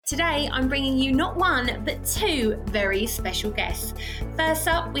Today, I'm bringing you not one, but two very special guests. First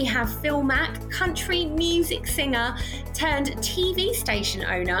up, we have Phil Mack, country music singer turned TV station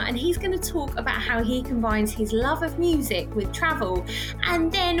owner, and he's going to talk about how he combines his love of music with travel. And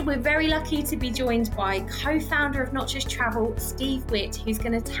then we're very lucky to be joined by co-founder of Not Just Travel, Steve Witt, who's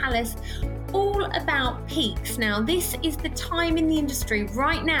going to tell us all about peaks. Now, this is the time in the industry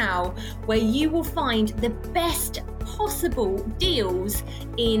right now where you will find the best possible deals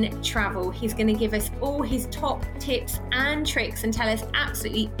in travel. He's going to give us all his top tips and tricks and tell us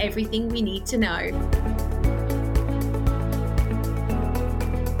absolutely everything we need to know.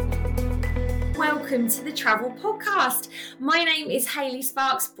 Welcome to the Travel Podcast. My name is Hayley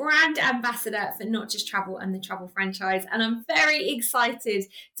Sparks, brand ambassador for Not Just Travel and the Travel franchise, and I'm very excited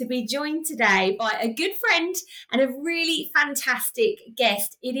to be joined today by a good friend and a really fantastic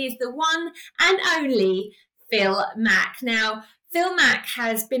guest. It is the one and only Phil Mack. Now, Phil Mack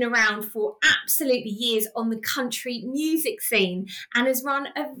has been around for absolutely years on the country music scene and has run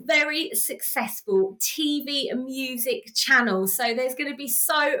a very successful TV and music channel. So there's going to be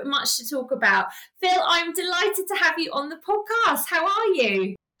so much to talk about. Phil, I'm delighted to have you on the podcast. How are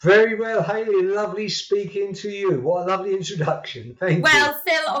you? Very well, Hayley. Lovely speaking to you. What a lovely introduction. Thank you. Well,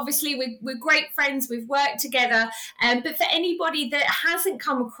 Phil, obviously we're great friends. We've worked together. But for anybody that hasn't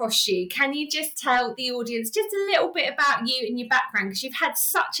come across you, can you just tell the audience just a little bit about you and your background? Because you've had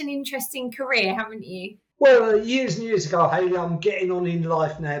such an interesting career, haven't you? Well, years and years ago, Hayley, I'm getting on in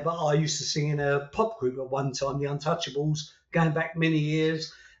life now, but I used to sing in a pop group at one time, the Untouchables, going back many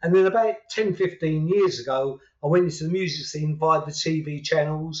years. And then about 10, 15 years ago, I went into the music scene via the TV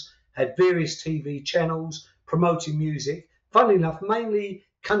channels, had various TV channels promoting music. Funnily enough, mainly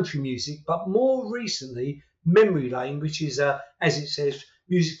country music, but more recently, memory lane, which is, as it says,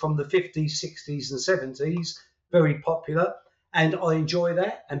 music from the 50s, 60s and 70s, very popular. And I enjoy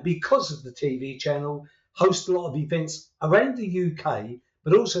that. And because of the TV channel, host a lot of events around the UK,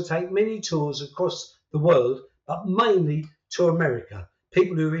 but also take many tours across the world, but mainly to America.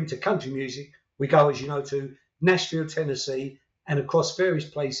 People who are into country music, we go, as you know, to Nashville, Tennessee, and across various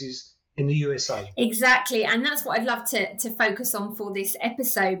places in the USA. Exactly. And that's what I'd love to focus on for this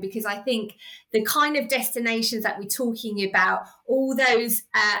episode, because I think the kind of destinations that we're talking about, all those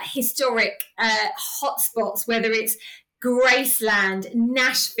historic hotspots, whether it's Graceland,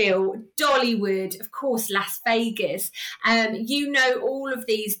 Nashville, Dollywood, of course, Las Vegas. You know all of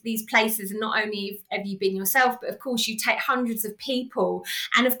these places, and not only have you been yourself, but of course you take hundreds of people,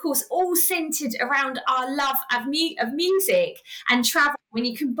 and of course all centered around our love of music and travel. When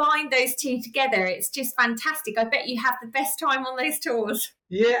you combine those two together, it's just fantastic. I bet you have the best time on those tours.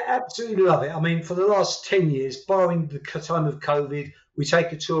 Yeah, absolutely love it. I mean, for the last 10 years, barring the time of COVID, we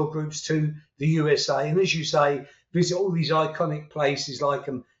take a tour groups to the USA, and as you say, visit all these iconic places like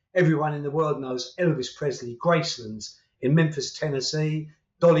everyone in the world knows Elvis Presley, Graceland's in Memphis, Tennessee,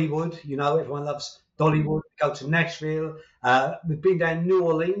 Dollywood, you know, everyone loves Dollywood. Go to Nashville. We've been down New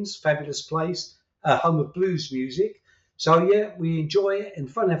Orleans, fabulous place, home of blues music. So, yeah, we enjoy it. And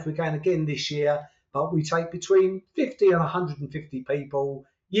fun enough, we're going again this year, but we take between 50 and 150 people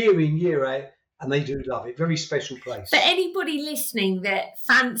year in, year out. And they do love it. Very special place. For anybody listening that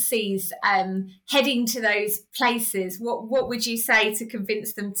fancies heading to those places, what would you say to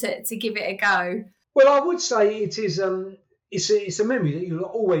convince them to give it a go? Well, I would say it is. It's a memory that you'll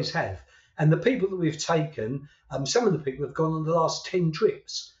always have. And the people that we've taken, some of the people have gone on the last 10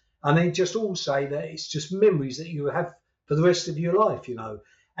 trips, and they just all say that it's just memories that you have for the rest of your life, you know.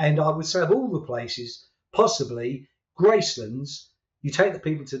 And I would say of all the places, possibly Graceland's. You take the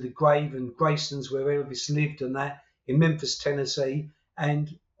people to the grave and Graceland's where Elvis lived and that in Memphis, Tennessee. And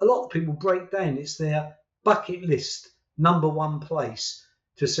a lot of people break down. It's their bucket list, number one place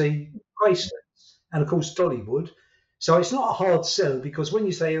to see Graceland's. And of course, Dollywood. So it's not a hard sell because when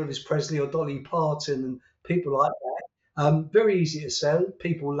you say Elvis Presley or Dolly Parton and people like that, very easy to sell.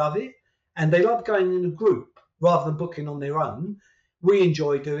 People love it. And they love going in a group rather than booking on their own. We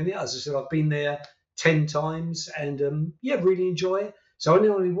enjoy doing it. As I said, I've been there 10 times and really enjoy it. So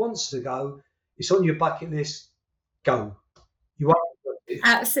anyone who wants to go, it's on your bucket list, go. You won't regret it.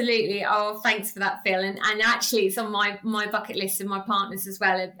 Absolutely. Oh, thanks for that, Phil. And actually it's on my bucket list and my partner's as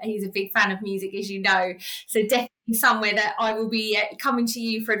well. He's a big fan of music, as you know. So definitely somewhere that I will be coming to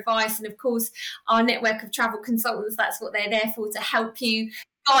you for advice. And of course, our network of travel consultants, that's what they're there for, to help you,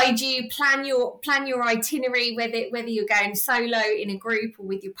 guide you, plan your itinerary, whether you're going solo, in a group, or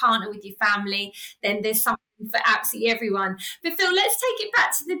with your partner, with your family. Then there's something for absolutely everyone. But Phil, let's take it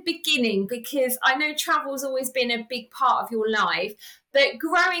back to the beginning, because I know travel's always been a big part of your life. But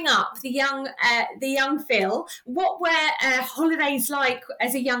growing up, the young Phil, what were holidays like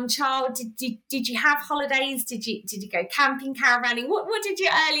as a young child? Did you have holidays? Did you go camping, caravanning? What did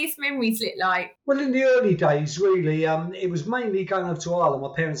your earliest memories look like? Well, in the early days, really, it was mainly going over to Ireland.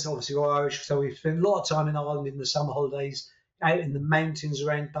 My parents obviously were Irish, so we spent a lot of time in Ireland in the summer holidays, out in the mountains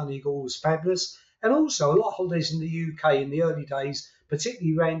around Donegal was fabulous. And also a lot of holidays in the UK in the early days,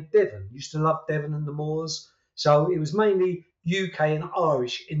 particularly around Devon. Used to love Devon and the moors. So it was mainly UK and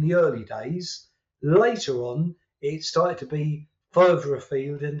Irish in the early days. Later on, it started to be further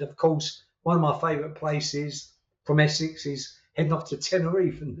afield. And of course, one of my favourite places from Essex is heading off to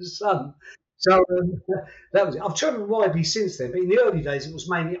Tenerife in the sun. So that was it. I've travelled widely since then, but in the early days it was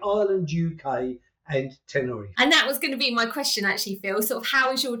mainly Ireland, UK, and Tenerife. And that was going to be my question, actually, Phil. Sort of,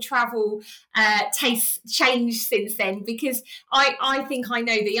 how has your travel taste changed since then? Because I think I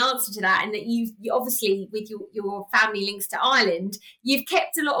know the answer to that, and that you obviously, with your family links to Ireland, you've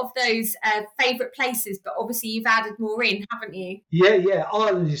kept a lot of those favourite places, but obviously you've added more in, haven't you? Yeah.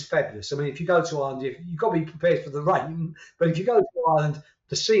 Ireland is fabulous. I mean, if you go to Ireland, you've got to be prepared for the rain, but if you go to Ireland,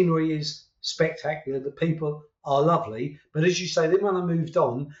 the scenery is spectacular. The people are lovely. But as you say, then when I moved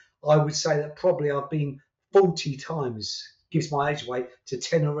on, I would say that probably I've been 40 times, gives my age away, to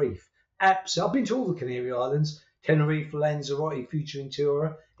Tenerife. Absolutely. I've been to all the Canary Islands, Tenerife, Lanzarote,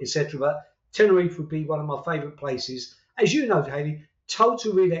 Fuerteventura, etc. But Tenerife would be one of my favourite places. As you know, Hayley,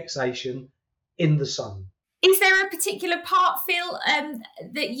 total relaxation in the sun. Is there a particular part, Phil,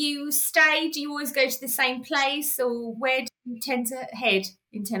 that you stay? Do you always go to the same place, or where do you tend to head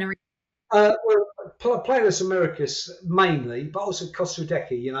in Tenerife? Well, Planet Americas mainly, but also Costa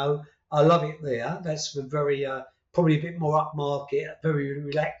Rica. I love it there. That's very probably a bit more upmarket, very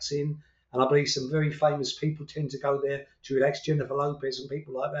relaxing, and I believe some very famous people tend to go there to relax. Jennifer Lopez and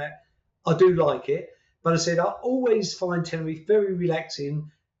people like that. I do like it, but I said I always find Tenerife very relaxing.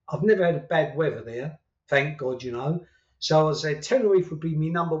 I've never had bad weather there, thank God. So I said Tenerife would be my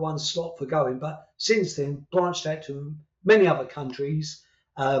number one slot for going, but since then branched out to many other countries.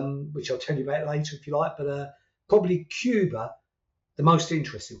 Which I'll tell you about later if you like, but probably Cuba, the most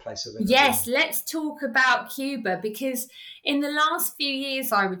interesting place I've ever been. Yes, let's talk about Cuba, because in the last few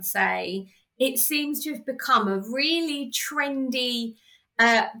years, I would say, it seems to have become a really trendy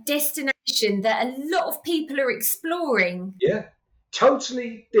destination that a lot of people are exploring. Yeah,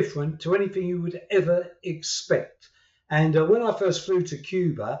 totally different to anything you would ever expect. And when I first flew to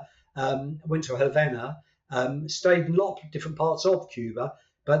Cuba, went to Havana, stayed in a lot of different parts of Cuba.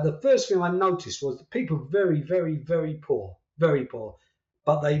 But the first thing I noticed was that people are very, very, very poor,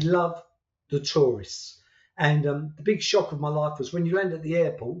 but they love the tourists. And the big shock of my life was when you land at the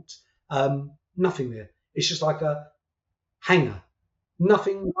airport, nothing there. It's just like a hangar.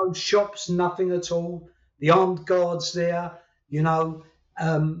 Nothing, no shops, nothing at all. The armed guards there,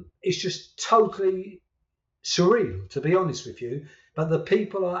 it's just totally surreal, to be honest with you. But the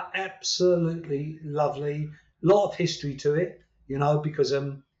people are absolutely lovely. A lot of history to it, because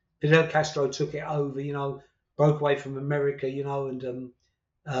Fidel Castro took it over, broke away from America, and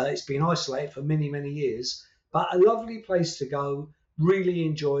it's been isolated for many, many years. But a lovely place to go. Really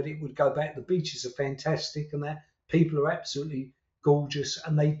enjoyed it. Would go back. The beaches are fantastic, and that people are absolutely gorgeous,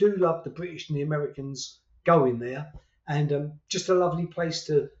 and they do love the British and the Americans going there. And just a lovely place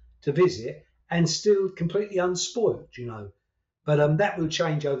to visit, and still completely unspoilt, But that will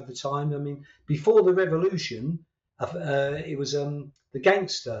change over the time. I mean, before the revolution, it was the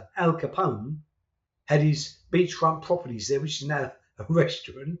gangster Al Capone had his beachfront properties there, which is now a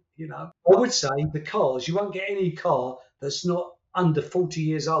restaurant. I would say the cars, you won't get any car that's not under 40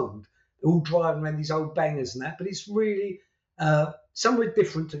 years old. They're all driving around these old bangers and that, but it's really somewhere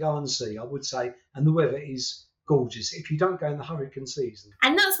different to go and see, I would say. And the weather is gorgeous if you don't go in the hurricane season.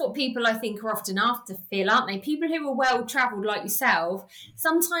 And that's what people, I think, are often after, Phil, aren't they? People who are well travelled like yourself,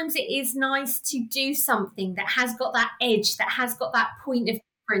 sometimes it is nice to do something that has got that edge, that has got that point of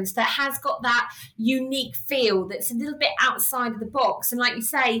difference, that has got that unique feel, that's a little bit outside of the box. And like you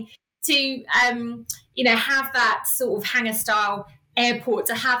say, to have that sort of hangar style airport,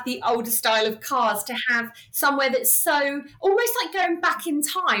 to have the older style of cars, to have somewhere that's so almost like going back in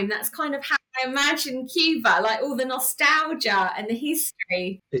time. That's kind of how I imagine Cuba, like all the nostalgia and the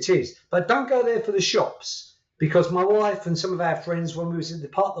history. It is, but don't go there for the shops, because my wife and some of our friends, when we was in the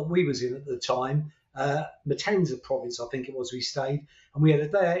part that we was in at the time, Matanza province, I think it was, we stayed, and we had a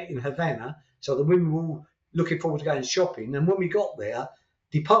day in Havana, so the women were all looking forward to going shopping. And when we got there,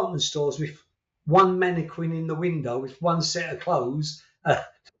 department stores with one mannequin in the window with one set of clothes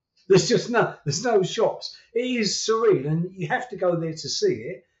There's no shops. It is surreal, and you have to go there to see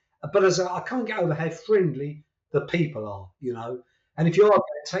it. But I can't get over how friendly the people are. And if you are going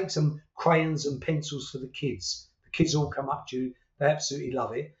to take some crayons and pencils for the kids all come up to you. They absolutely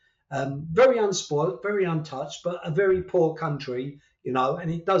love it. Very unspoilt, very untouched, but a very poor country,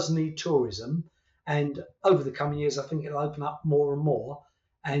 and it does need tourism. And over the coming years, I think it'll open up more and more.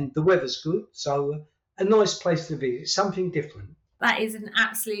 And the weather's good, so a nice place to visit, something different. That is an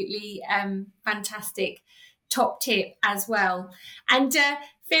absolutely fantastic top tip as well. And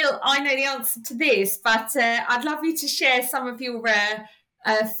Phil, I know the answer to this, but I'd love you to share some of your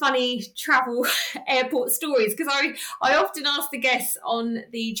funny travel airport stories, because I often ask the guests on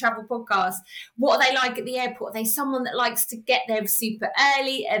the travel podcast, what are they like at the airport? Are they someone that likes to get there super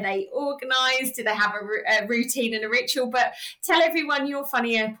early? Are they organised? Do they have a routine and a ritual? But tell everyone your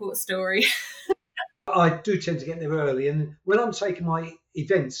funny airport story. I do tend to get there early, and when I'm taking my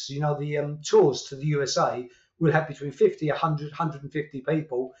events, the tours to the USA, we'll have between 50, 100, 150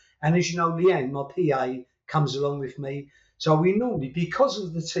 people. And as you know, Leanne, my PA, comes along with me. So we normally, because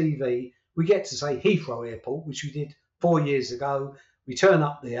of the TV, we get to say Heathrow Airport, which we did 4 years ago. We turn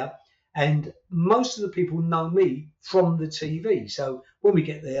up there, and most of the people know me from the TV. So when we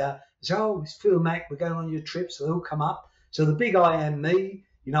get there, they say, "Oh, it's Phil Mack, we're going on your trip." So they'll come up. So the big I am me,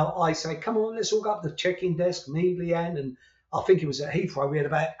 I say, "Come on, let's all go up the check-in desk," me, Leanne, and I think it was at Heathrow, we had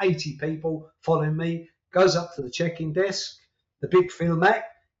about 80 people following me, goes up to the check-in desk, the big Phil Mack,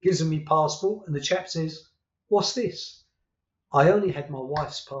 gives him my passport, and the chap says, "What's this?" I only had my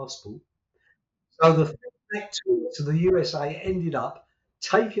wife's passport. So the Phil Mack tour to the USA ended up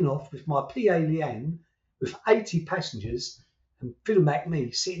taking off with my PA Leanne with 80 passengers and Phil Mack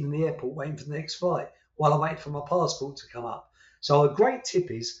me sitting in the airport waiting for the next flight while I waited for my passport to come up. So a great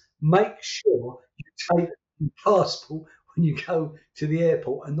tip is make sure you take your passport when you go to the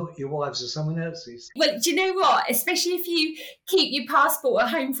airport and not your wife's or someone else's. Well, do you know what? Especially if you keep your passport at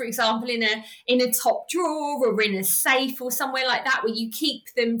home, for example, in a top drawer or in a safe or somewhere like that, where you keep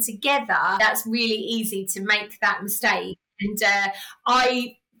them together, that's really easy to make that mistake. And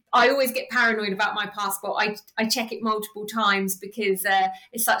I always get paranoid about my passport. I check it multiple times because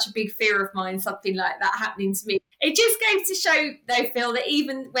it's such a big fear of mine, something like that happening to me. It just goes to show, though, Phil, that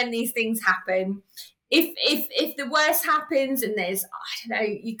even when these things happen, if the worst happens and there's, I don't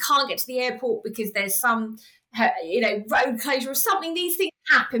know, you can't get to the airport because there's some road closure or something, these things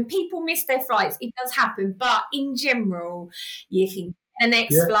happen. People miss their flights. It does happen, but in general, you can get the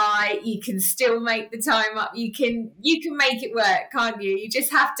next flight. You can still make the time up. You can make it work, can't you? You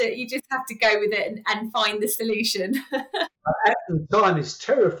just have to go with it and find the solution. At the time, it's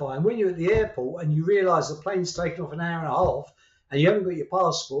terrifying when you're at the airport and you realise the plane's taken off an hour and a half and you haven't got your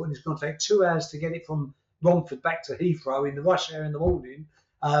passport and it's going to take 2 hours to get it from Romford back to Heathrow in the rush hour in the morning.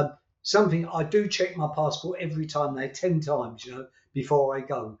 Something I do check my passport every time, 10 times, before I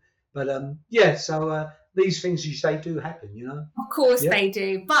go. But so these things you say do happen. Of course they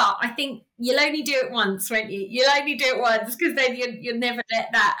do, but I think you'll only do it once, won't you? You'll only do it once, because then you'll never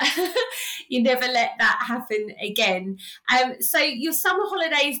let that you never let that happen again. So your summer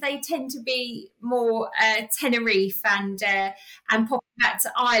holidays, they tend to be more Tenerife and popping back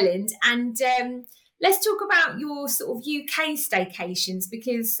to Ireland. And let's talk about your sort of UK staycations,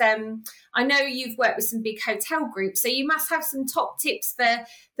 because I know you've worked with some big hotel groups, so you must have some top tips for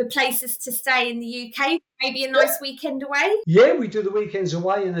places to stay in the UK, maybe a nice weekend away. Yeah, we do the weekends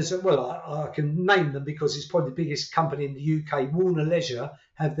away, and I can name them because it's probably the biggest company in the UK. Warner Leisure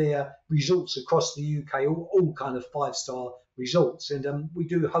have their resorts across the UK, all kind of 5-star resorts, and we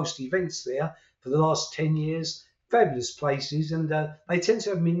do host events there for the last 10 years. Fabulous places, and they tend to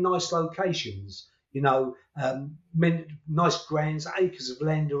have them in nice locations. Nice grounds, acres of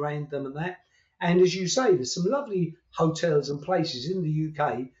land around them and that. And as you say, there's some lovely hotels and places in the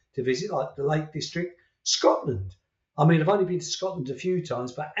UK to visit, like the Lake District, Scotland. I mean, I've only been to Scotland a few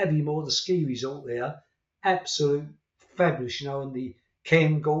times, but Aviemore, the ski resort there, absolute fabulous, and the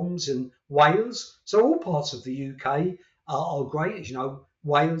Cairngorms and Wales. So all parts of the UK are great, as you know,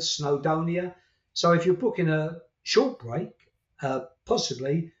 Wales, Snowdonia. So if you're booking a short break,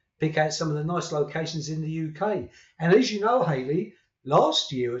 possibly pick out some of the nice locations in the UK. And as you know, Hayley,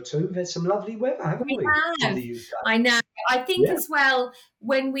 last year or two, we've had some lovely weather, haven't we? In the UK. I know. I think as well,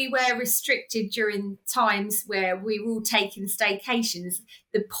 when we were restricted during times where we were all taking staycations,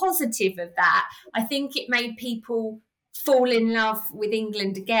 the positive of that, I think it made people fall in love with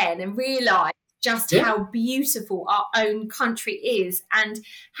England again and realise just Yeah. how beautiful our own country is and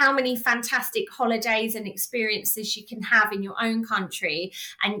how many fantastic holidays and experiences you can have in your own country,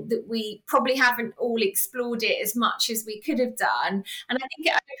 and that we probably haven't all explored it as much as we could have done. And I think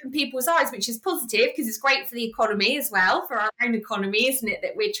it opened people's eyes, which is positive because it's great for the economy as well, for our own economy, isn't it,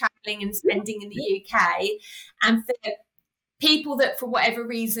 that we're travelling and spending in the UK. And for people that for whatever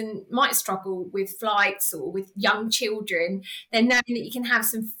reason might struggle with flights or with young children, then knowing that you can have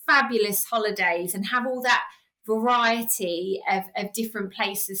some fabulous holidays and have all that variety of different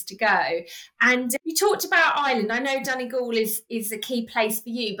places to go. And you talked about Ireland. I know Donegal is a key place for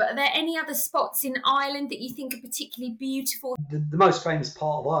you, but are there any other spots in Ireland that you think are particularly beautiful? The most famous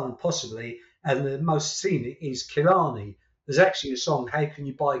part of Ireland, possibly, and the most scenic, is Killarney. There's actually a song, How Can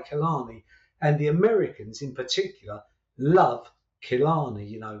You Buy Killarney? And the Americans in particular love Killarney,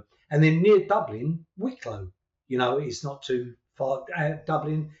 you know. And then near Dublin, Wicklow, you know, it's not too far out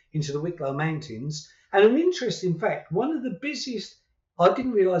Dublin into the Wicklow Mountains. And an interesting fact, one of the busiest, I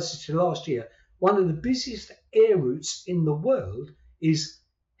didn't realise this till last year, one of the busiest air routes in the world is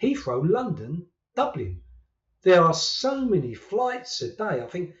Heathrow, London, Dublin. There are so many flights a day. I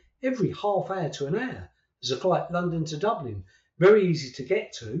think every half hour to an hour there's a flight London to Dublin. Very easy to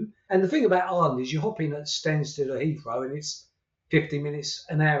get to. And the thing about Ireland is you hop in at Stansted or Heathrow and it's 50 minutes,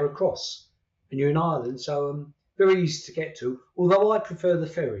 an hour across. And you're in Ireland, so very easy to get to. Although I prefer the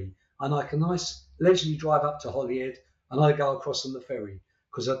ferry. I like a nice leisurely drive up to Holyhead and I go across on the ferry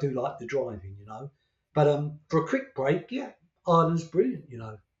because I do like the driving, you know. But for a quick break, yeah, Ireland's brilliant, you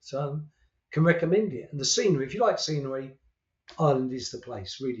know. So can recommend it. And the scenery, if you like scenery, Ireland is the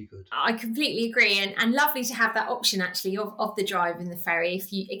place. Really good. I completely agree, and lovely to have that option actually of the drive and the ferry.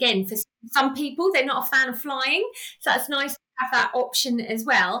 If you, again, for some people they're not a fan of flying, so that's nice to have that option as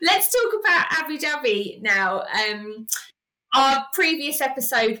well. Let's talk about Abu Dhabi now. Our previous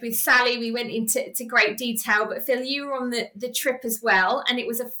episode with Sally, we went into great detail, but Phil, you were on the trip as well, and it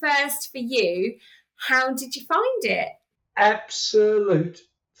was a first for you. How did you find it? Absolute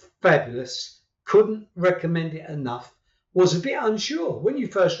fabulous. Couldn't recommend it enough. Was a bit unsure when you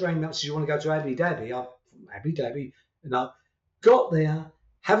first rang me up. Said you want to go to Abu Dhabi, you know. Got there,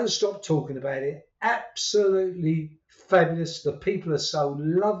 haven't stopped talking about it. Absolutely fabulous. The people are so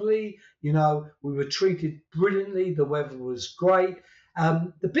lovely. You know, we were treated brilliantly. The weather was great.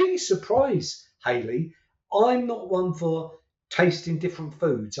 The biggest surprise, Hayley, I'm not one for tasting different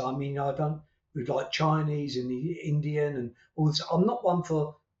foods. I mean, I don't like Chinese and Indian and all this. I'm not one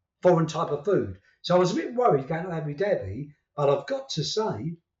for foreign type of food. So I was a bit worried going to Abu Dhabi, but I've got to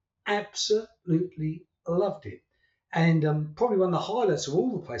say, absolutely loved it. And probably one of the highlights of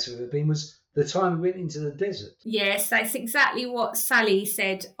all the places I've ever been was the time we went into the desert. Yes, that's exactly what Sally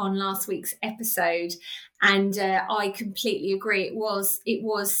said on last week's episode. And I completely agree. It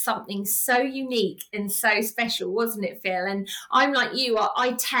was something so unique and so special, wasn't it, Phil? And I'm like you,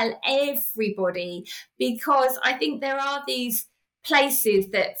 I tell everybody because I think there are these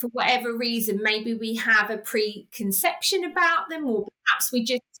places that for whatever reason maybe we have a preconception about them, or perhaps we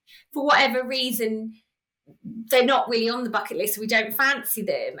just for whatever reason they're not really on the bucket list, we don't fancy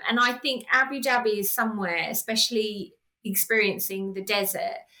them. And I think Abu Dhabi is somewhere, especially experiencing the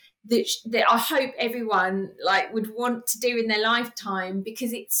desert, that I hope everyone would want to do in their lifetime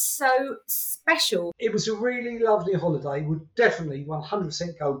because it's so special. It was a really lovely holiday. Would definitely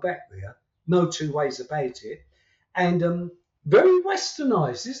 100% go back there. No two ways about it. And very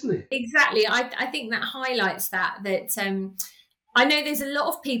westernised, isn't it? Exactly. I think that highlights that I know there's a lot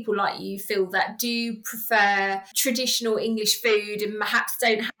of people like you, Phil, that do prefer traditional English food and perhaps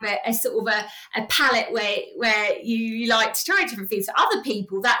don't have a sort of a palate where you like to try different foods. So other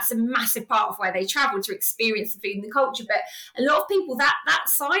people, that's a massive part of why they travel, to experience the food and the culture. But a lot of people, that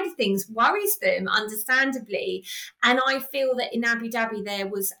side of things worries them, understandably. And I feel that in Abu Dhabi, there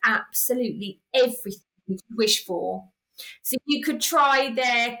was absolutely everything you could wish for. So you could try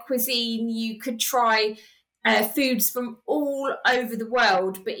their cuisine, you could try foods from all over the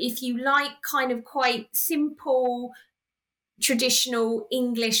world. But if you like kind of quite simple, traditional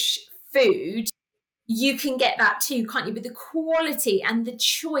English food, you can get that too, can't you? But the quality and the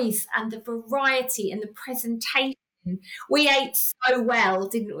choice and the variety and the presentation, we ate so well,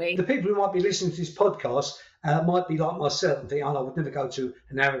 didn't we? The people who might be listening to this podcast might be like myself and think, oh, I would never go to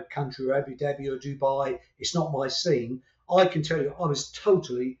an Arab country or Abu Dhabi or Dubai. It's not my scene. I can tell you I was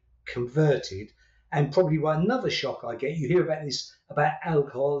totally converted. And probably another shock I get, you hear about this, about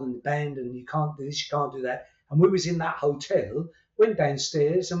alcohol and banned and you can't do this, you can't do that. And we was in that hotel, went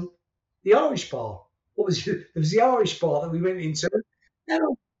downstairs and the Irish bar. What was it? It was the Irish bar that we went into.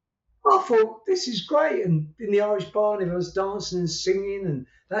 And I thought this is great, and in the Irish bar, and everyone was dancing and singing, and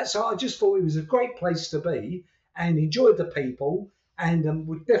that's. So I just thought it was a great place to be, and enjoyed the people, and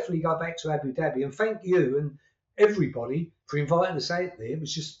would definitely go back to Abu Dhabi. And thank you and everybody for inviting us out there. It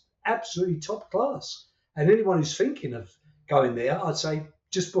was just absolutely top class. And anyone who's thinking of going there, I'd say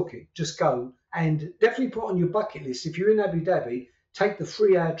just book it, just go, and definitely put on your bucket list if you're in Abu Dhabi. Take the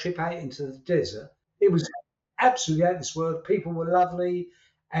 3 hour trip out into the desert. It was absolutely out of this world. People were lovely,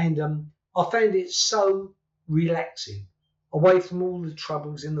 and I found it so relaxing, away from all the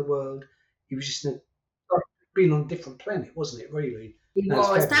troubles in the world. It was just like being on a different planet, wasn't it? Really, It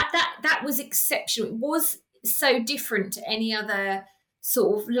was that was exceptional. It was so different to any other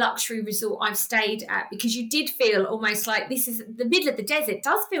sort of luxury resort I've stayed at, because you did feel almost like this is the middle of the desert. It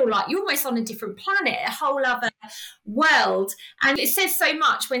does feel like you're almost on a different planet, a whole other world. And it says so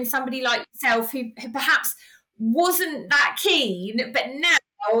much when somebody like yourself, who perhaps wasn't that keen, but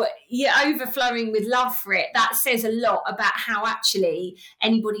now you're overflowing with love for it. That says a lot about how actually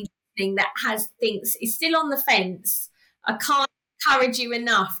anybody listening that thinks is still on the fence, I can't encourage you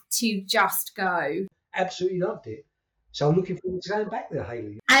enough to just go. Absolutely loved it. So I'm looking forward to going back there,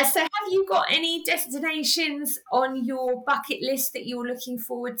 Hayley. So have you got any destinations on your bucket list that you're looking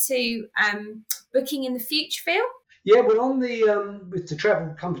forward to booking in the future, Phil? Yeah, well, on the with the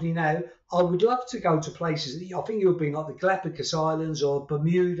travel company now, I would love to go to places. I think you've been like the Galapagos Islands or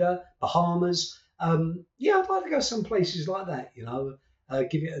Bermuda, Bahamas. Yeah, I'd like to go some places like that.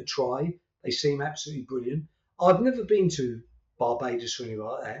 Give it a try. They seem absolutely brilliant. I've never been to Barbados or anything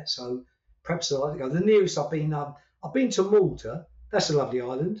like that, so perhaps I'd like to go. The nearest I've been to Malta. That's a lovely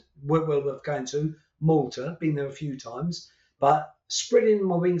island. Well worth going to. Malta, been there a few times. But spreading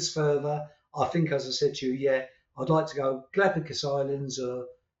my wings further, I think, as I said to you, yeah, I'd like to go Galapagos Islands or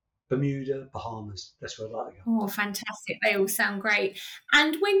Bermuda, Bahamas. That's where I'd like to go. Oh, fantastic. They all sound great.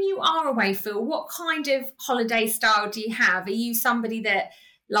 And when you are away, Phil, what kind of holiday style do you have? Are you somebody that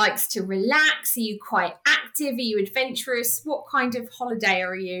likes to relax? Are you quite active? Are you adventurous? What kind of holiday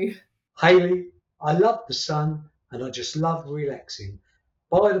are you? Hayley, I love the sun and I just love relaxing.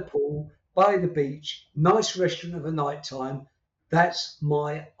 By the pool, by the beach, nice restaurant of a night time. That's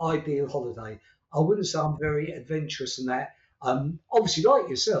my ideal holiday. I wouldn't say I'm very adventurous in that. Obviously, like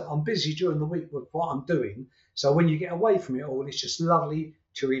yourself, I'm busy during the week with what I'm doing. So when you get away from it all, it's just lovely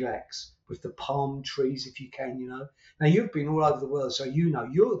to relax with the palm trees if you can. Now, you've been all over the world, so you're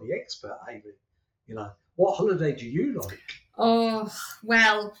the expert, Hayley. What holiday do you like? Oh,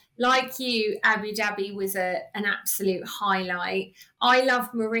 well, like you, Abu Dhabi was an absolute highlight. I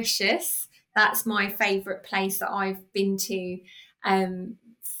love Mauritius. That's my favourite place that I've been to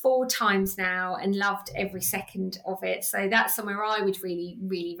 4 times now and loved every second of it. So that's somewhere I would really,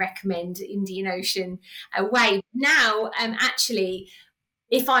 really recommend, Indian Ocean away. Now, actually,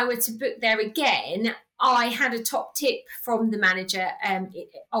 if I were to book there again, I had a top tip from the manager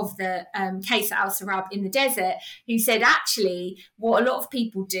of the Case Al Sarab in the desert, who said actually what a lot of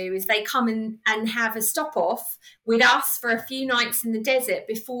people do is they come and have a stop off with us for a few nights in the desert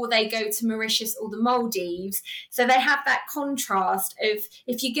before they go to Mauritius or the Maldives. So they have that contrast of,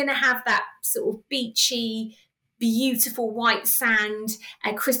 if you're going to have that sort of beachy, beautiful white sand,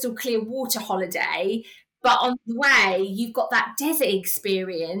 crystal clear water holiday, but on the way, you've got that desert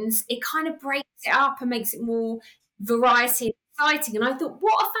experience. It kind of breaks it up and makes it more variety and exciting. And I thought,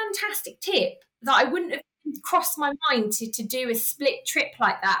 what a fantastic tip that I wouldn't have crossed my mind to do a split trip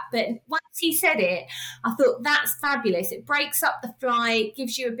like that. But once he said it, I thought that's fabulous. It breaks up the flight,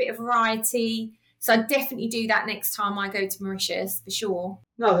 gives you a bit of variety. So I'd definitely do that next time I go to Mauritius, for sure.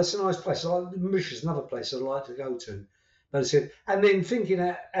 No, that's a nice place. Mauritius is another place I'd like to go to. But I said, and then thinking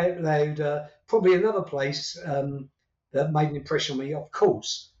out loud, probably another place that made an impression on me, of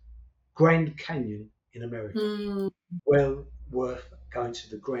course, Grand Canyon in America. Well worth going to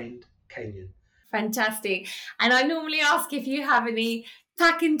the Grand Canyon. Fantastic. And I normally ask if you have any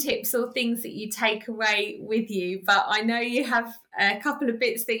packing tips or things that you take away with you, but I know you have a couple of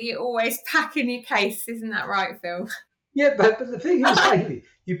bits that you always pack in your case. Isn't that right, Phil? Yeah, but the thing is, Hayley,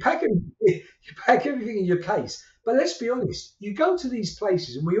 you pack everything in your case. But let's be honest, you go to these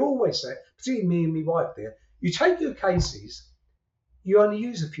places, and we always say, particularly me and my wife there, you take your cases, you only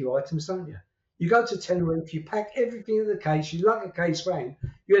use a few items, don't you? You go to Tenerife, you pack everything in the case, you lug a case round,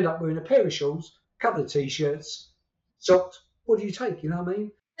 you end up wearing a pair of shorts, a couple of T-shirts, socks. What do you take? You know what I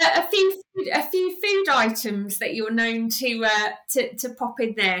mean? A few food items that you're known to pop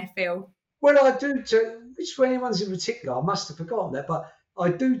in there, Phil. Well, I do. Which ones in particular? I must have forgotten that, but I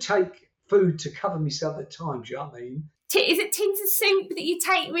do take food to cover myself at times. You know what I mean? Is it tins of soup that you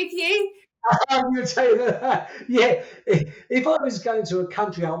take with you? I'm going to tell you that. Yeah, if I was going to a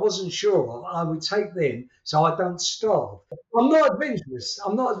country I wasn't sure of, I would take them so I don't starve. I'm not adventurous.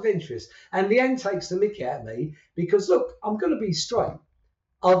 I'm not adventurous. And Leanne takes the mickey out of me because, look, I'm going to be straight.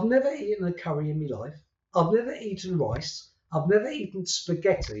 I've never eaten a curry in my life. I've never eaten rice. I've never eaten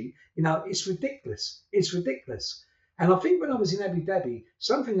spaghetti. You know, it's ridiculous. It's ridiculous. And I think when I was in Abu Dhabi,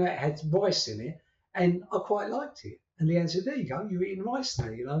 something that had rice in it, and I quite liked it. And Leanne said, there you go, you're eating rice now,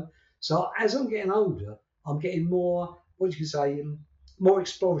 you know. So as I'm getting older, I'm getting more, what do you say, more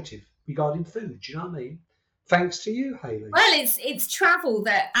explorative regarding food. Do you know what I mean? Thanks to you, Hayley. Well, it's travel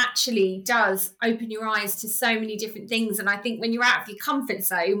that actually does open your eyes to so many different things. And I think when you're out of your comfort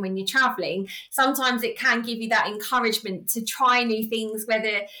zone, when you're traveling, sometimes it can give you that encouragement to try new things,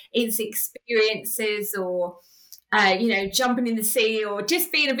 whether it's experiences or, jumping in the sea or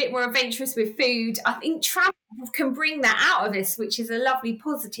just being a bit more adventurous with food. I think travel can bring that out of us, which is a lovely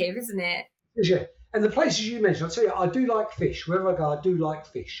positive, isn't it? Yeah. And the places you mentioned, I'll tell you, I do like fish. Wherever I go, I do like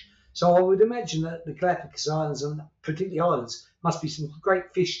fish. So I would imagine that the Galapagos Islands and particularly islands must be some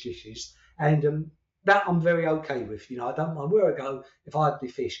great fish dishes. And that I'm very okay with. You know, I don't mind where I go if I have the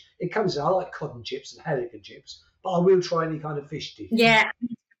fish. It comes in, I like cod chips and haddock chips, but I will try any kind of fish dish. Yeah.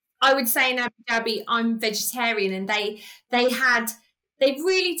 I would say in Abu Dhabi, I'm vegetarian, and they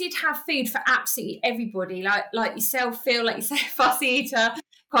really did have food for absolutely everybody. Like yourself, Phil, like you say, fussy eater,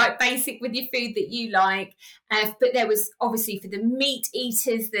 quite basic with your food that you like. But there was obviously for the meat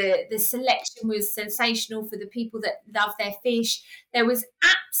eaters, the selection was sensational for the people that love their fish. There was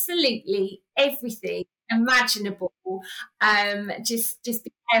absolutely everything imaginable. Just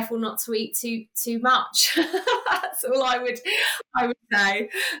be careful not to eat too much. That's all I would say.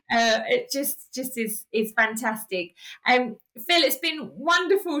 It just is fantastic. Phil, it's been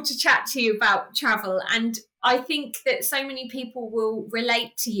wonderful to chat to you about travel, and I think that so many people will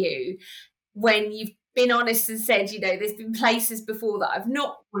relate to you when you've been honest and said, there's been places before that I've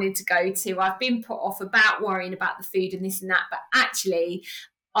not wanted to go to. I've been put off about worrying about the food and this and that, but actually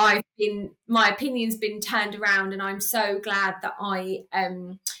my opinion's been turned around, and I'm so glad that I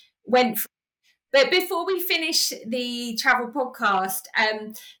went for. But before we finish the travel podcast,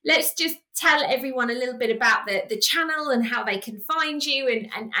 let's just tell everyone a little bit about the channel and how they can find you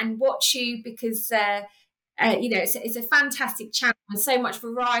and watch you, because it's a fantastic channel and so much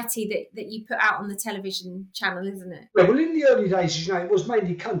variety that you put out on the television channel, isn't it? Yeah, well, in the early days, it was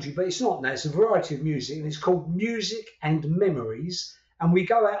mainly country, but it's not now. It's a variety of music, and it's called Music and Memories. And we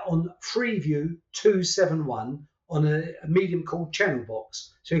go out on Freeview 271 on a medium called Channel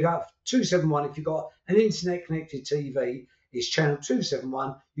Box. So you go 271 if you've got an internet connected TV, it's channel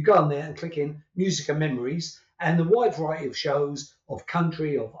 271. You go on there and click in Music and Memories, and the wide variety of shows of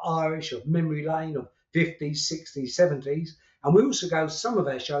country, of Irish, of memory lane, of 50s, 60s, 70s. And we also go, some of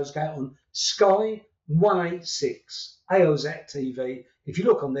our shows go out on Sky 186, AOZAC TV. If you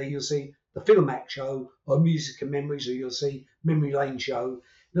look on there, you'll see the Phil Mack Show or Music and Memories, or you'll see Memory Lane Show.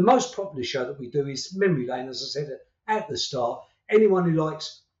 The most popular show that we do is Memory Lane, as I said at the start. Anyone who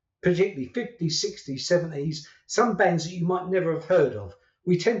likes particularly 50s, 60s, 70s, some bands that you might never have heard of.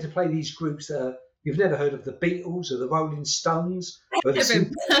 We tend to play these groups that you've never heard of, the Beatles or the Rolling Stones. Or and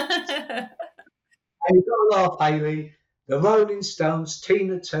you've got to laugh, Hayley. The Rolling Stones,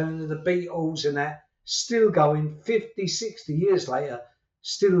 Tina Turner, the Beatles and that, still going 50, 60 years later,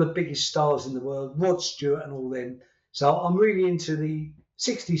 still the biggest stars in the world, Rod Stewart and all them. So I'm really into the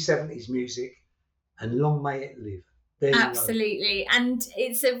 60s, 70s music, and long may it live. Absolutely. And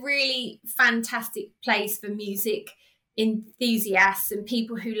it's a really fantastic place for music enthusiasts and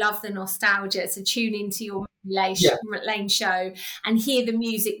people who love the nostalgia to tune into your Lane show and hear the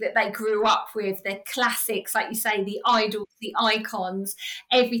music that they grew up with, their classics, like you say, the idols, the icons,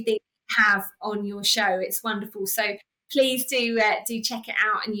 everything you have on your show. It's wonderful. So please do check it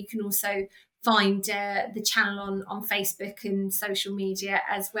out, and you can also find the channel on Facebook and social media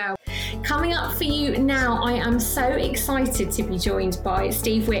as well. Coming up for you now, I am so excited to be joined by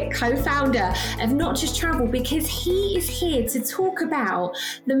Steve Witt, co-founder of Not Just Travel, because he is here to talk about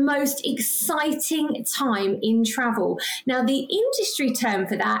the most exciting time in travel. Now, the industry term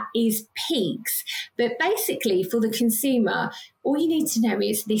for that is peaks, but basically for the consumer, all you need to know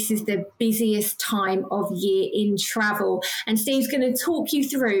is this is the busiest time of year in travel. And Steve's going to talk you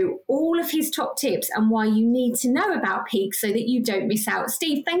through all of his top tips and why you need to know about peaks so that you don't miss out.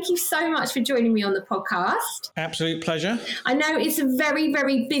 Steve, thank you so much for joining me on the podcast. Absolute pleasure. I know it's a very,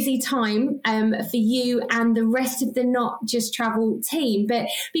 very busy time for you and the rest of the Not Just Travel team, but it'd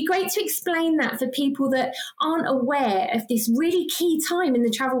be great to explain that for people that aren't aware of this really key time in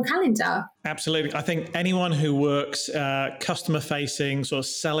the travel calendar. Absolutely. I think anyone who works customer customer-facing, sort of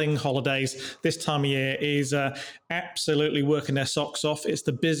selling holidays this time of year is absolutely working their socks off. It's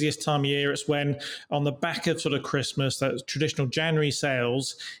the busiest time of year. It's when, on the back of sort of Christmas, that traditional January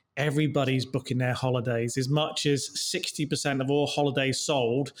sales, everybody's booking their holidays. As much as 60% of all holidays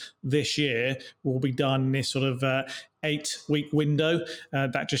sold this year will be done in this sort of 8-week window.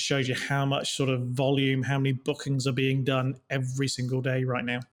 That just shows you how much sort of volume, how many bookings are being done every single day right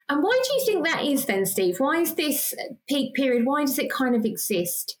now. And why do you think that is then, Steve? Why is this peak period, why does it kind of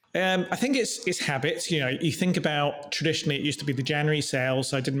exist? I think it's habits. You think about, traditionally it used to be the January sales,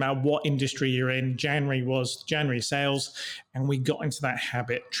 so it didn't matter what industry you're in, January was January sales, and we got into that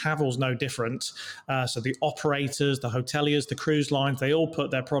habit. Travel's no different. So the operators, the hoteliers, the cruise lines, they all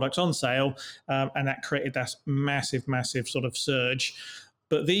put their products on sale, and that created that massive sort of surge.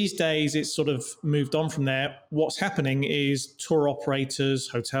 But these days, it's sort of moved on from there. What's happening is tour operators,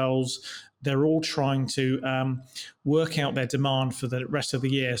 hotels, they're all trying to work out their demand for the rest of the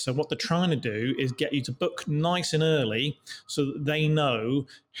year. So what they're trying to do is get you to book nice and early so that they know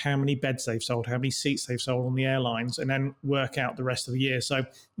how many beds they've sold, how many seats they've sold on the airlines, and then work out the rest of the year. So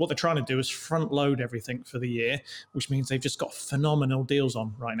what they're trying to do is front load everything for the year, which means they've just got phenomenal deals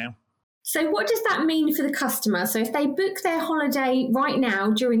on right now. So what does that mean for the customer? So if they book their holiday right now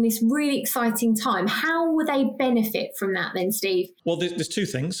during this really exciting time, how will they benefit from that then, Steve? Well, there's two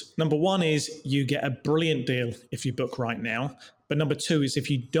things. Number one is you get a brilliant deal if you book right now. But number two is if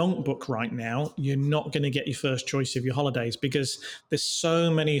you don't book right now, you're not going to get your first choice of your holidays, because there's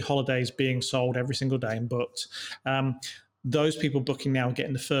so many holidays being sold every single day and booked. Those people booking now are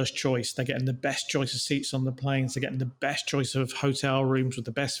getting the first choice. They're getting the best choice of seats on the planes. They're getting the best choice of hotel rooms with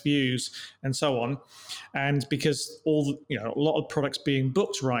the best views and so on. And because a lot of products being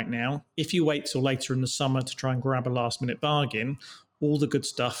booked right now, if you wait till later in the summer to try and grab a last minute bargain, all the good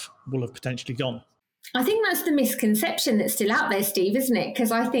stuff will have potentially gone. I think that's the misconception that's still out there, Steve, isn't it?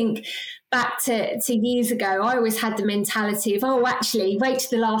 Because I think back to years ago, I always had the mentality of, actually, wait to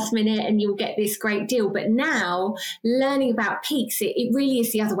the last minute and you'll get this great deal. But now, learning about peaks, it really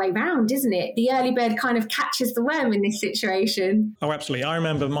is the other way round, isn't it? The early bird kind of catches the worm in this situation. Oh, absolutely. I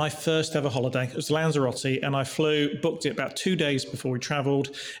remember my first ever holiday. It was Lanzarote, and I booked it about 2 days before we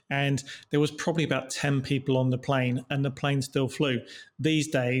travelled, and there was probably about 10 people on the plane, and the plane still flew. These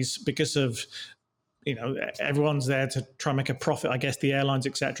days, because of everyone's there to try and make a profit, I guess, the airlines,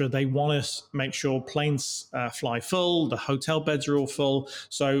 etc. They want to make sure planes fly full, the hotel beds are all full.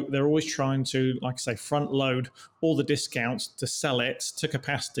 So they're always trying to, like I say, front load all the discounts to sell it to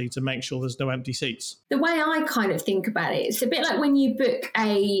capacity to make sure there's no empty seats. The way I kind of think about it, it's a bit like when you book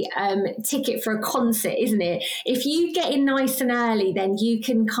a ticket for a concert, isn't it? If you get in nice and early, then you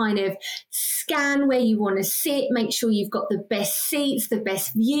can kind of scan where you want to sit, make sure you've got the best seats, the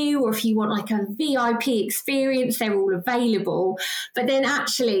best view, or if you want like a VIP experience, they're all available. But then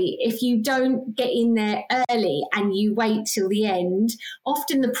actually, if you don't get in there early and you wait till the end,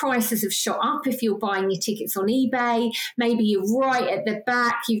 often the prices have shot up if you're buying your tickets on eBay. Maybe you're right at the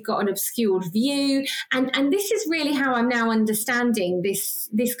back, you've got an obscured view. And this is really how I'm now understanding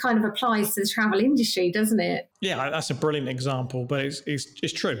this kind of applies to the travel industry, doesn't it? Yeah, that's a brilliant example, but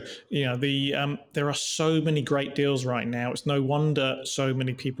it's true. There are so many great deals right now. It's no wonder so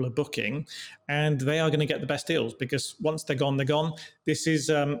many people are booking, and they are going to get the best deals, because once they're gone, they're gone. This is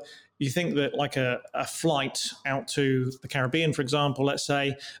you think that like a flight out to the Caribbean, for example, let's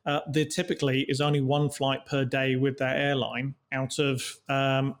say, there typically is only one flight per day with that airline out of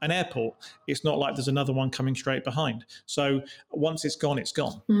an airport. It's not like there's another one coming straight behind. So once it's gone, it's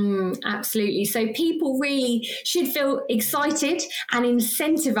gone. Absolutely. So people really should feel excited and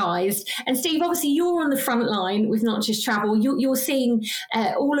incentivized. And Steve, obviously you're on the front line with Not Just Travel. You're seeing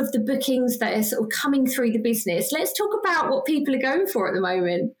all of the bookings that are sort of coming through the business. Let's talk about what people are going for at the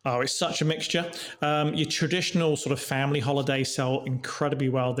moment. Oh, it's such a mixture. Your traditional sort of family holidays sell incredibly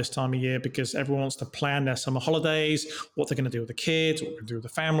well this time of year, because everyone wants to plan their summer holidays, what they're going to do with the kids, what they're going to do with the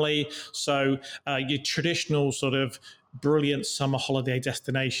family. So your traditional sort of brilliant summer holiday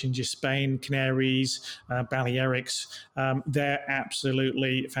destinations, your Spain, Canaries, Balearics, they're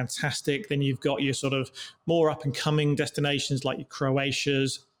absolutely fantastic. Then you've got your sort of more up and coming destinations like your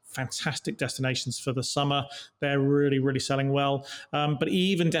Croatia's, fantastic destinations for the summer. They're really, really selling well. But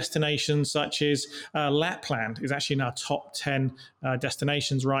even destinations such as Lapland is actually in our top 10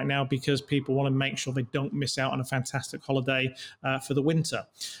 destinations right now, because people want to make sure they don't miss out on a fantastic holiday for the winter.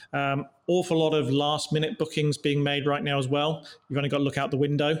 Awful lot of last minute bookings being made right now as well. You've only got to look out the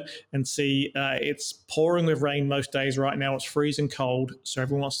window and see it's pouring with rain most days right now. It's freezing cold, so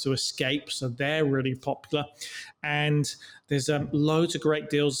everyone wants to escape. So they're really popular. And there's loads of great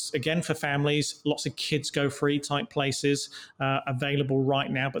deals, again, for families. Lots of kids go free type places available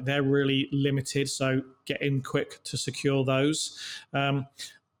right now, but they're really limited. So get in quick to secure those.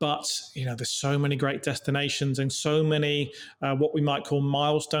 But, there's so many great destinations and so many what we might call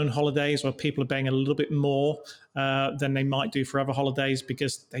milestone holidays where people are paying a little bit more than they might do for other holidays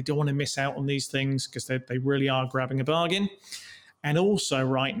because they don't want to miss out on these things because they really are grabbing a bargain. And also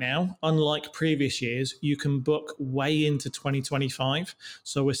right now, unlike previous years, you can book way into 2025.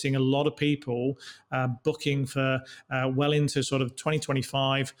 So we're seeing a lot of people booking for well into sort of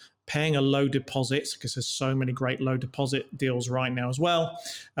 2025, paying a low deposit because there's so many great low deposit deals right now as well.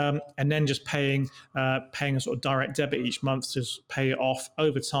 And then just paying a sort of direct debit each month to just pay it off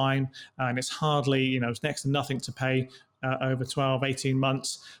over time. And it's hardly, it's next to nothing to pay over 12, 18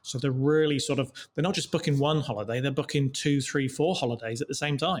 months. So they're really they're not just booking one holiday, they're booking 2, 3, 4 holidays at the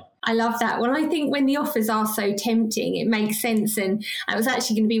same time. I love that. Well, I think when the offers are so tempting, it makes sense. And that was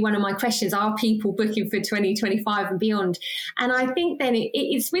actually going to be one of my questions. Are people booking for 2025 and beyond? And I think then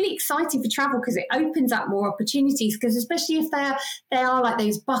it's really exciting for travel because it opens up more opportunities, because especially if they are like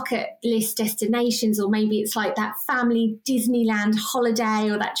those bucket list destinations, or maybe it's like that family Disneyland holiday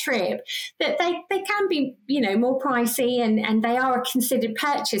or that trip, that they can be, more pricey and they are a considered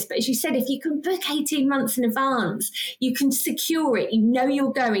purchase. But as you said, if you can book 18 months in advance, you can secure it,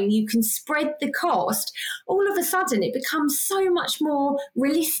 you're going, you can spread the cost, all of a sudden it becomes so much more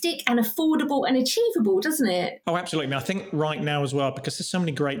realistic and affordable and achievable, doesn't it? Oh, absolutely. I think right now as well, because there's so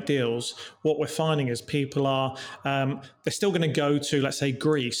many great deals, what we're finding is people are, they're still going to go to, let's say,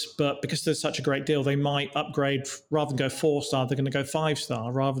 Greece, but because there's such a great deal, they might upgrade. Rather than go 4-star, they're going to go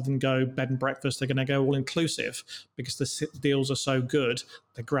 5-star. Rather than go bed and breakfast, they're going to go all inclusive because the deals are so good.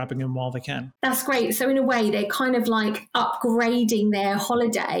 They're grabbing them while they can. That's great. So in a way, they're kind of like upgrading their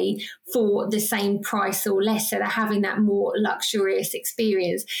holiday for the same price or less. So they're having that more luxurious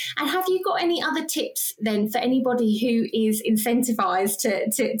experience. And have you got any other tips then for anybody who is incentivized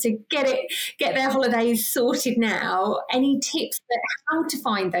to get their holidays sorted now? Any tips for how to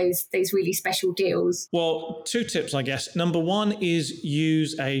find those really special deals? Well, 2 tips, I guess. Number 1 is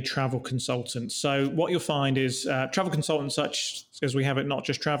use a travel consultant. So what you'll find is travel consultants such as we have at Not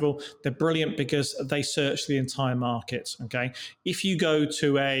Just Travel, they're brilliant because they search the entire market, okay? If you go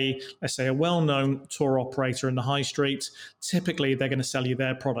to let's say a well-known tour operator in the high street, typically they're going to sell you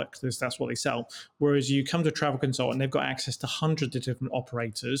their product because that's what they sell. Whereas you come to a travel consultant, they've got access to hundreds of different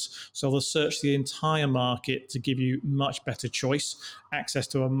operators. So they'll search the entire market to give you much better choice, access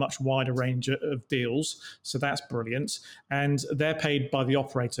to a much wider range of deals. So that's brilliant. And they're paid by the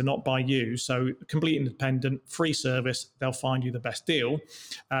operator, not by you. So complete independent, free service, they'll find you the best deal,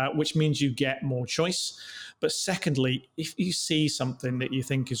 which means you get more choice. But secondly, if you see something that you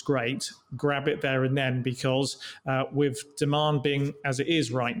think is great, grab it there and then, because with demand being as it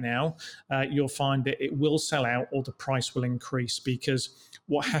is right now, you'll find that it will sell out or the price will increase. Because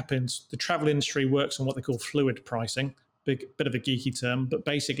what happens, the travel industry works on what they call fluid pricing. Bit of a geeky term, but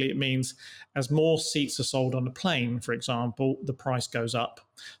basically it means as more seats are sold on a plane, for example, the price goes up.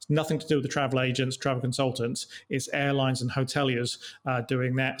 It's nothing to do with the travel agents, travel consultants. It's airlines and hoteliers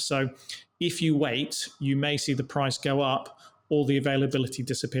doing that. So if you wait, you may see the price go up or the availability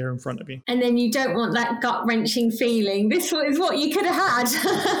disappear in front of you. And then you don't want that gut-wrenching feeling. This is what you could have had.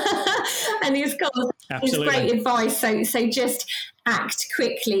 And it's great advice. So just act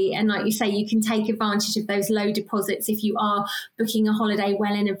quickly. And like you say, you can take advantage of those low deposits if you are booking a holiday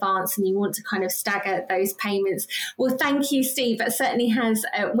well in advance and you want to kind of stagger those payments. Well, thank you, Steve. That certainly has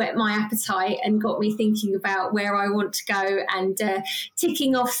whet my appetite and got me thinking about where I want to go and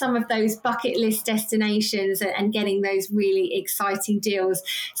ticking off some of those bucket list destinations and getting those really exciting deals.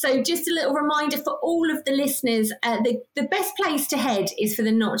 So just a little reminder for all of the listeners, the best place to head is for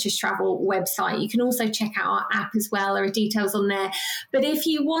the Not Just Travel website. You can also check out our app as well. There are details on there. But if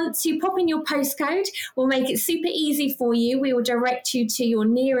you want to pop in your postcode, we'll make it super easy for you. We will direct you to your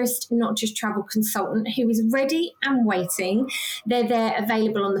nearest Not Just Travel consultant who is ready and waiting. They're there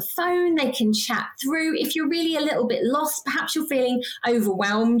available on the phone. They can chat through. If you're really a little bit lost, perhaps you're feeling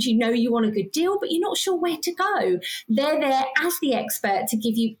overwhelmed, you want a good deal, but you're not sure where to go. They're there as the expert to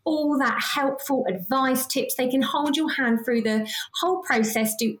give you all that helpful advice, tips. They can hold your hand through the whole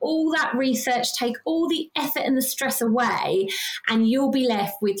process, do all that research, take all the effort and the stress away, and you'll be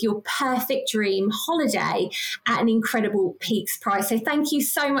left with your perfect dream holiday at an incredible Peaks price. So thank you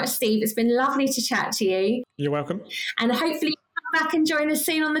so much, Steve. It's been lovely to chat to you. You're welcome. And hopefully you come back and join us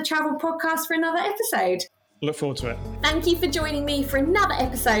soon on the Travel Podcast for another episode. Look forward to it. Thank you for joining me for another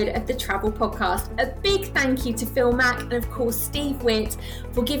episode of the Travel Podcast. A big thank you to Phil Mack and of course Steve Witt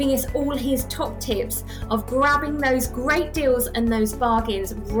for giving us all his top tips of grabbing those great deals and those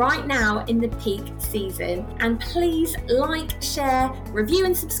bargains right now in the peak season. And please like, share, review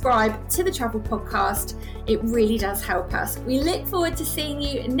and subscribe to the Travel Podcast. It really does help us. We look forward to seeing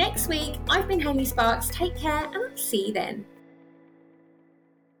you next week. I've been Hayley Sparks. Take care and I'll see you then.